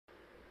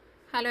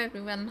Hello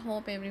everyone,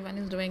 hope everyone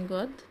is doing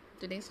good.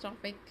 Today's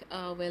topic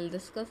will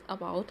discuss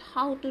about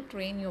how to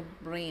train your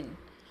brain.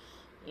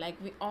 Like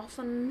we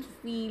often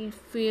feel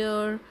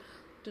fear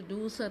to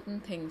do certain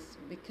things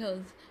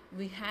because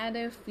we had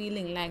a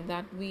feeling like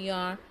that we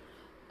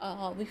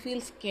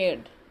feel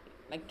scared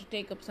like to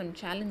take up some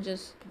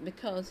challenges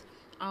because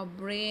our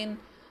brain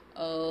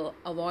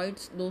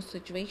avoids those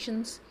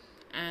situations,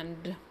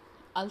 and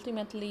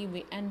ultimately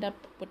we end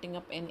up putting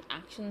up any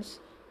actions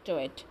to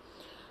it.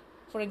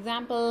 For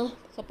example,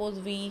 suppose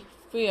we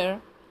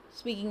fear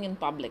speaking in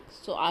public,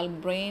 so our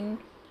brain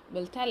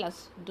will tell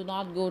us, do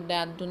not go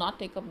there, do not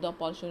take up the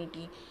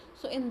opportunity.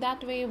 So in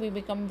that way we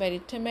become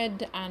very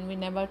timid and we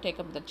never take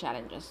up the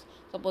challenges.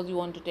 Suppose you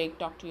want to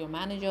talk to your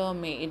manager,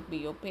 may it be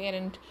your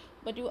parent,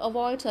 but you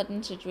avoid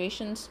certain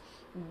situations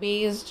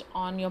based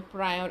on your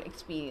prior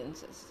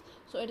experiences.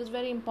 So it is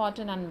very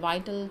important and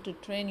vital to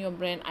train your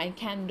brain. I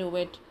can do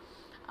it,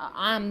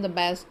 I am the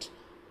best.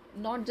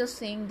 Not just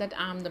saying that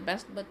I'm the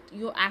best, but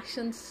your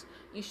actions,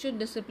 you should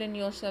discipline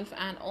yourself,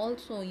 and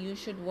also you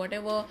should,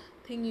 whatever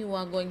thing you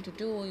are going to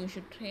do, you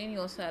should train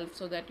yourself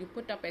so that you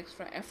put up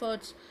extra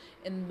efforts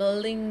in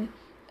building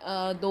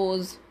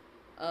those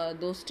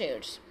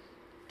stairs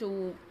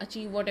to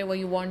achieve whatever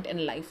you want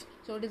in life.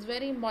 So it is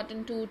very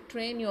important to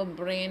train your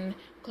brain,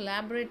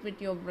 collaborate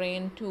with your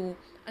brain to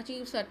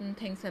achieve certain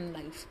things in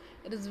life.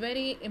 It is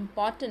very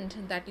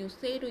important that you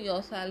say to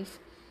yourself,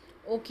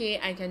 okay,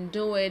 I can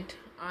do it,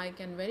 I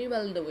can very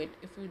well do it.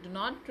 If you do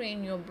not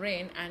train your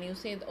brain and you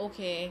say,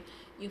 okay,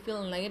 you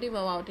feel negative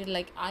about it,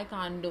 like I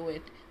can't do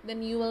it,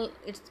 then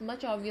it's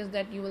much obvious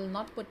that you will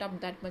not put up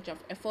that much of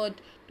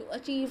effort to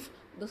achieve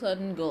the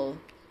certain goal.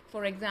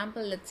 For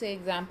example, let's say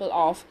example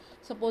of,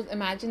 suppose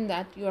imagine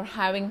that you're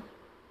having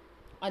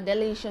a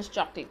delicious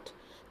chocolate.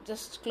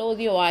 Just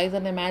close your eyes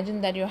and imagine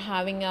that you're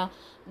having a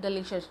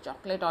delicious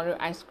chocolate or your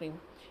ice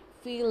cream.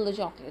 Feel the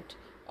chocolate,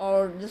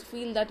 or just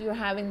feel that you're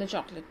having the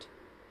chocolate.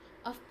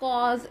 Of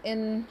course,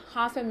 in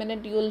half a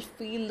minute, you will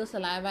feel the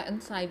saliva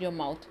inside your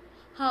mouth.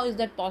 How is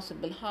that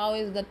possible? How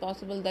is that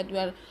possible that you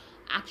are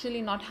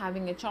actually not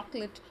having a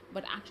chocolate,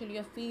 but actually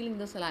you're feeling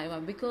the saliva?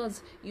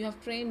 Because you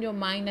have trained your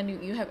mind and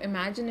you have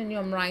imagined in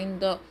your mind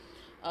the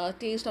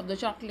taste of the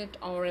chocolate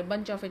or a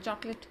bunch of a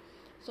chocolate.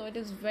 So it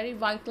is very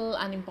vital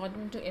and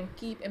important to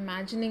keep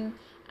imagining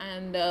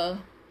and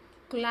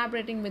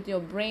collaborating with your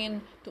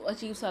brain to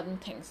achieve certain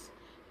things.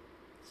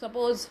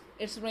 Suppose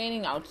it's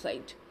raining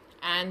outside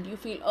and you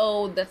feel,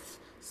 oh, that's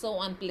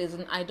so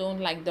unpleasant, I don't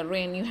like the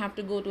rain. You have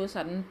to go to a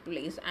certain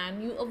place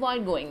and you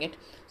avoid going it.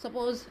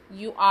 Suppose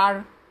you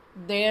are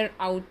there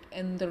out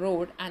in the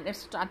road and it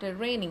started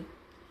raining.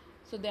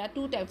 So there are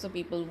two types of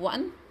people.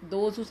 One,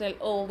 those who say,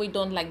 oh, we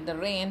don't like the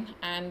rain,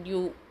 and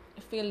you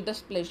feel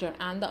displeasure.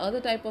 And the other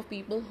type of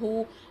people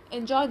who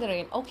enjoy the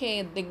rain.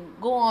 Okay, they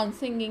go on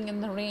singing in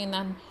the rain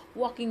and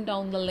walking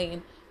down the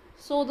lane.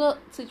 So the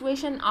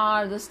situation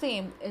are the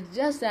same. It's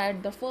just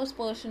that the first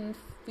person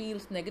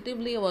feels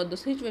negatively about the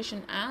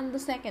situation and the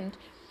second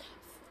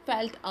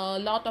felt a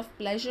lot of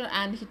pleasure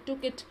and he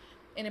took it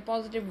in a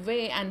positive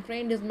way and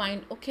trained his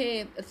mind.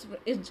 Okay,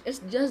 it's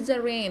just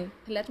the rain,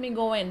 let me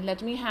go in,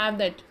 let me have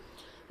that,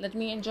 let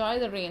me enjoy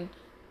the rain.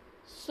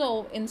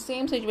 So in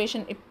same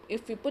situation,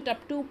 if we put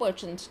up two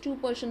persons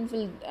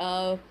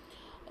will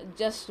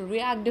just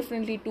react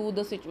differently to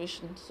the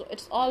situation. So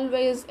it's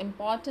always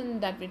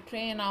important that we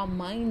train our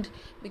mind,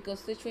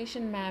 because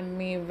situation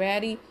may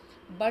vary,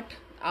 but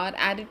our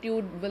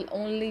attitude will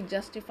only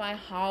justify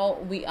how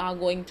we are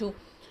going to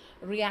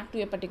react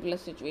to a particular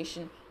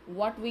situation.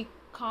 What we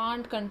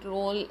can't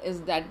control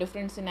is that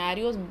different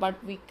scenarios,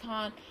 but we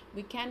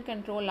can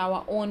control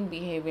our own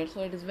behavior.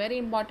 So it is very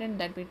important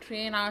that we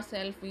train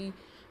ourselves, we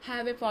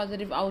have a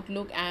positive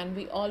outlook, and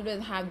we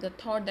always have the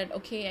thought that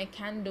okay, I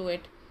can do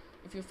it.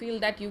 If you feel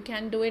that you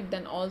can do it,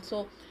 then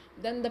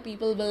the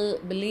people will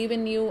believe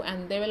in you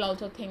and they will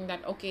also think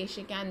that okay,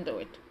 she can do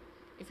it.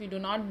 If you do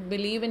not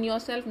believe in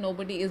yourself,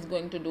 nobody is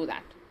going to do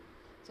that.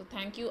 So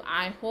thank you.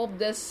 I hope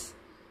this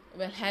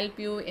will help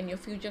you in your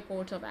future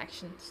course of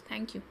actions.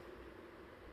 Thank you.